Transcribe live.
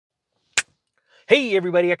Hey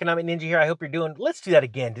everybody, Economic Ninja here. I hope you're doing. Let's do that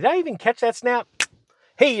again. Did I even catch that snap?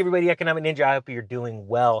 Hey everybody, Economic Ninja. I hope you're doing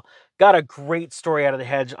well. Got a great story out of the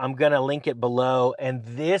hedge. I'm going to link it below. And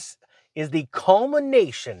this is the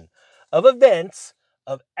culmination of events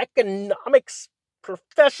of economics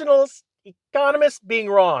professionals, economists being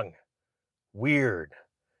wrong. Weird.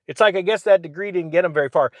 It's like, I guess that degree didn't get them very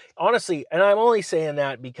far. Honestly, and I'm only saying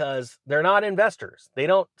that because they're not investors. They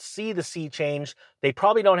don't see the sea change. They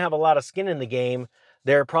probably don't have a lot of skin in the game.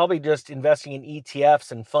 They're probably just investing in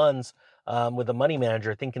ETFs and funds with a money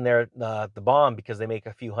manager, thinking they're the bomb because they make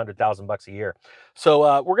a few $100,000 a year.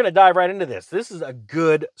 So we're going to dive right into this. This is a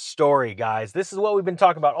good story, guys. This is what we've been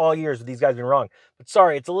talking about all years with these guys being wrong. But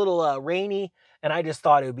sorry, it's a little rainy. And I just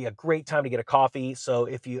thought it would be a great time to get a coffee. So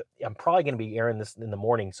I'm probably going to be airing this in the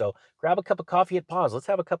morning. So grab a cup of coffee at pause. Let's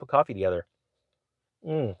have a cup of coffee together.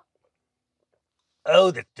 Oh,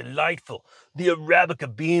 that's delightful. The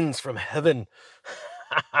Arabica beans from heaven.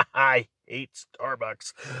 I hate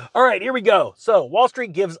Starbucks. All right, here we go. So Wall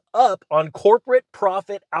Street gives up on corporate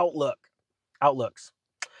profit outlooks.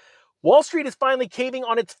 Wall Street is finally caving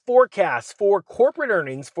on its forecast for corporate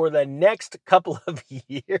earnings for the next couple of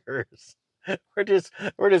years. We're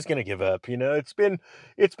just gonna give up. It's been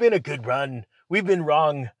a good run. We've been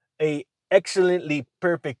wrong a excellently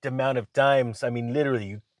perfect amount of times. I mean,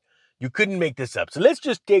 literally, you couldn't make this up. So let's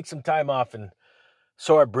just take some time off and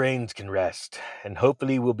so our brains can rest. And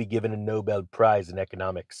hopefully we'll be given a Nobel Prize in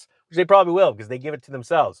economics, which they probably will because they give it to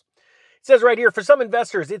themselves. It says right here, for some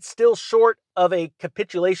investors, it's still short of a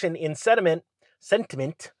capitulation in sentiment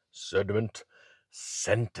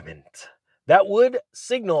that would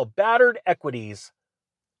signal battered equities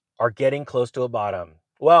are getting close to a bottom.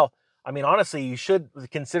 Well, I mean, honestly, you should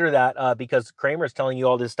consider that because Cramer's telling you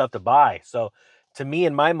all this stuff to buy. So to me,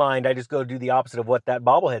 in my mind, I just go do the opposite of what that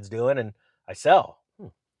bobblehead's doing and I sell.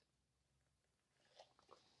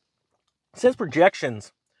 It says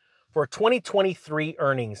projections for 2023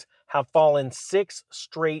 earnings have fallen 6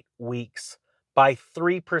 straight weeks by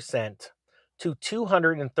 3% to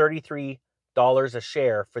 $233 a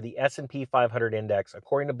share for the S&P 500 index,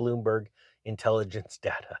 according to Bloomberg intelligence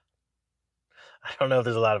data. I don't know if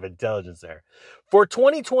there's a lot of intelligence there. For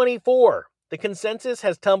 2024, the consensus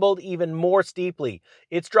has tumbled even more steeply.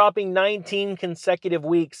 It's dropping 19 consecutive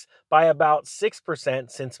weeks by about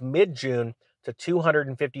 6% since mid-June to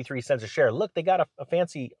 253 cents a share. Look, they got a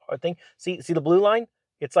fancy thing. See the blue line?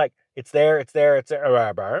 It's like, it's there,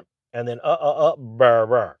 and then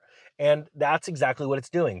and that's exactly what it's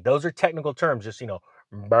doing. Those are technical terms, just,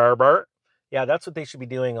 Yeah, that's what they should be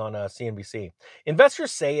doing on CNBC.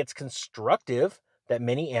 Investors say it's constructive that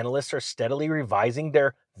many analysts are steadily revising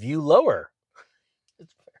their view lower.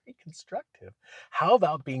 It's very constructive. How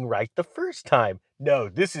about being right the first time? No,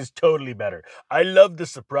 this is totally better. I love the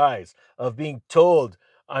surprise of being told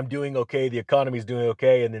I'm doing okay, the economy's doing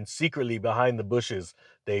okay, and then secretly behind the bushes,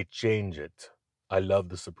 they change it. I love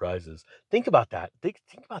the surprises. Think about that. Think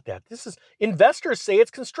about that. This is investors say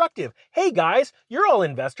it's constructive. Hey guys, you're all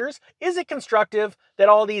investors. Is it constructive that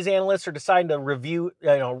all these analysts are deciding to review,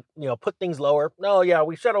 put things lower? No, yeah,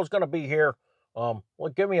 we said it was going to be here. Well,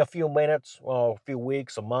 give me a few minutes, a few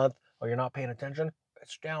weeks, a month. Oh, you're not paying attention?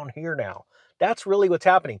 It's down here now. That's really what's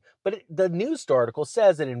happening. But the news article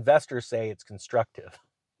says that investors say it's constructive.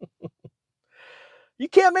 You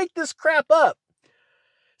can't make this crap up.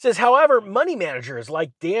 It says, however, money managers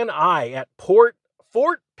like Dan I at Fort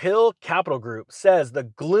Pill Capital Group says the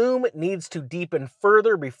gloom needs to deepen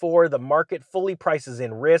further before the market fully prices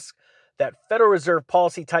in risk that Federal Reserve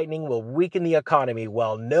policy tightening will weaken the economy.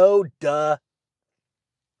 Well, no duh,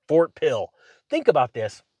 Fort Pill. Think about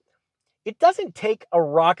this. It doesn't take a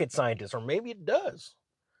rocket scientist, or maybe it does,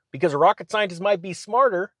 because a rocket scientist might be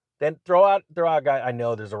smarter than throw out a guy. I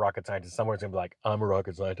know there's a rocket scientist somewhere who's going to be like, I'm a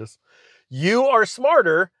rocket scientist. You are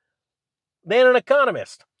smarter than an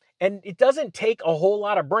economist. And it doesn't take a whole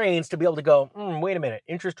lot of brains to be able to go, wait a minute,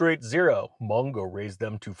 interest rate 0. Mongo raised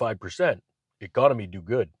them to 5%. Economy do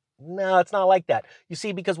good. No, it's not like that. You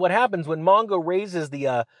see, because what happens when Mongo raises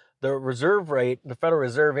the reserve rate, the Federal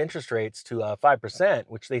Reserve interest rates to 5%,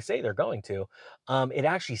 which they say they're going to, it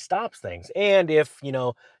actually stops things. And if,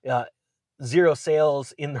 zero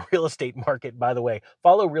sales in the real estate market, by the way,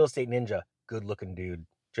 follow Real Estate Ninja. Good looking dude.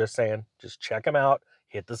 Just saying, just check him out.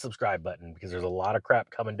 Hit the subscribe button because there's a lot of crap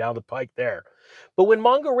coming down the pike there. But when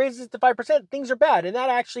Mongo raises it to 5%, things are bad, and that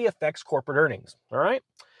actually affects corporate earnings. All right.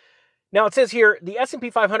 Now it says here the S&P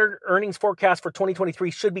 500 earnings forecast for 2023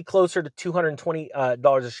 should be closer to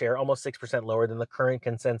 $220 a share, almost 6% lower than the current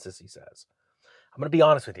consensus, he says. I'm going to be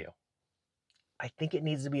honest with you. I think it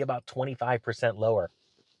needs to be about 25% lower.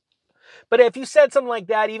 But if you said something like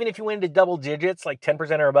that, even if you went into double digits, like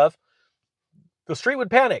 10% or above, the street would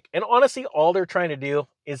panic. And honestly, all they're trying to do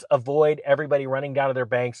is avoid everybody running down to their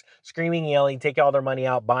banks, screaming, yelling, take all their money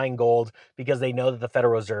out, buying gold, because they know that the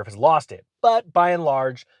Federal Reserve has lost it. But by and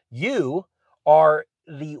large, you are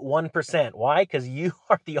the 1%. Why? Because you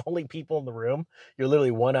are the only people in the room. You're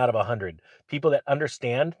literally 1 out of 100 people that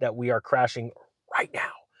understand that we are crashing right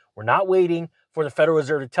now. We're not waiting for the Federal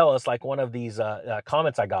Reserve to tell us, like one of these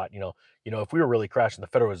comments I got, if we were really crashing, the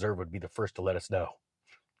Federal Reserve would be the first to let us know.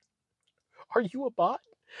 Are you a bot?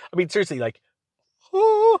 I mean, seriously, like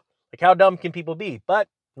how dumb can people be? But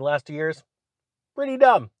in the last 2 years, pretty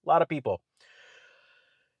dumb. A lot of people.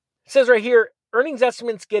 It says right here, earnings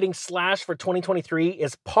estimates getting slashed for 2023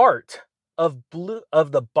 is part of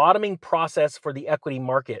the bottoming process for the equity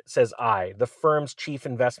market, says the firm's chief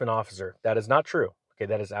investment officer. That is not true. Okay,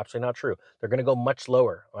 that is absolutely not true. They're going to go much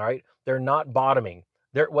lower, all right? They're not bottoming.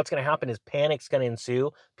 What's going to happen is panic's going to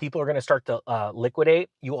ensue. People are going to start to liquidate.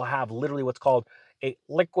 You will have literally what's called a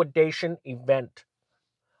liquidation event,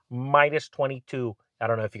 minus 22. I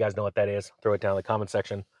don't know if you guys know what that is. Throw it down in the comment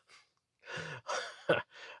section.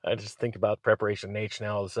 I just think about Preparation H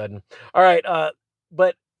now all of a sudden. All right,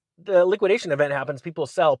 but the liquidation event happens. People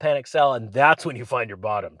sell, panic sell, and that's when you find your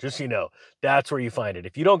bottom. Just so you know, that's where you find it.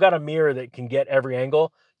 If you don't got a mirror that can get every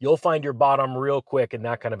angle, you'll find your bottom real quick in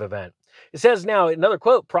that kind of event. It says now, another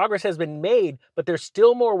quote, progress has been made, but there's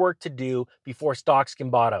still more work to do before stocks can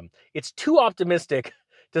bottom. It's too optimistic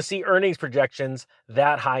to see earnings projections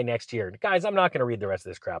that high next year. Guys, I'm not going to read the rest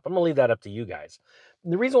of this crap. I'm going to leave that up to you guys.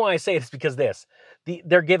 And the reason why I say it is because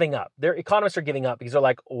they're giving up. Their economists are giving up because they're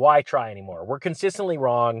like, why try anymore? We're consistently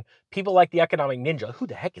wrong. People like the economic ninja. Who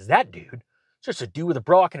the heck is that dude? It's just a dude with a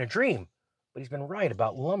brock and a dream. But he's been right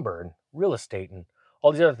about lumber and real estate and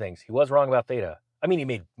all these other things. He was wrong about Theta. I mean, he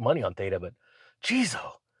made money on Theta, but geez,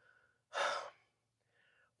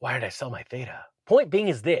 why did I sell my Theta? Point being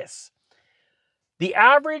is this. The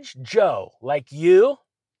average Joe, like you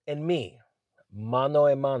and me, mano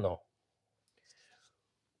a mano,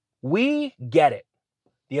 we get it.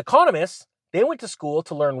 The economists, they went to school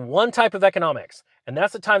to learn one type of economics, and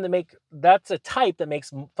that's a type that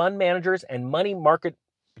makes fund managers and money market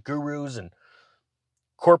gurus and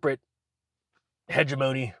corporate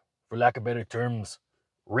hegemony, for lack of better terms,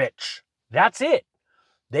 rich. That's it.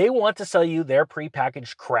 They want to sell you their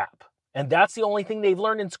prepackaged crap, and that's the only thing they've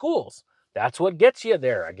learned in schools. That's what gets you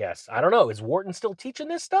there, I guess. I don't know. Is Wharton still teaching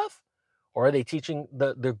this stuff? Or are they teaching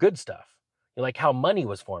the good stuff? Like how money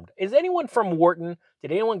was formed. Is anyone from Wharton?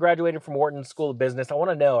 Did anyone graduated from Wharton School of Business? I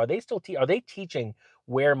want to know, are they still are they teaching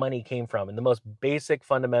where money came from in the most basic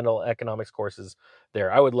fundamental economics courses there?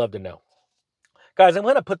 I would love to know. Guys, I'm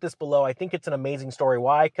going to put this below. I think it's an amazing story.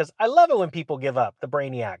 Why? Because I love it when people give up, the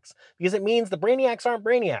brainiacs. Because it means the brainiacs aren't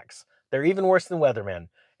brainiacs. They're even worse than weathermen.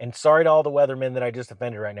 And sorry to all the weathermen that I just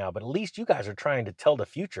offended right now, but at least you guys are trying to tell the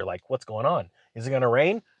future, like what's going on. Is it going to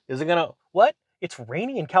rain? Is it going to, what? It's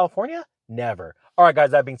raining in California? Never. All right, guys,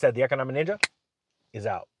 that being said, the Economic Ninja is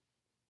out.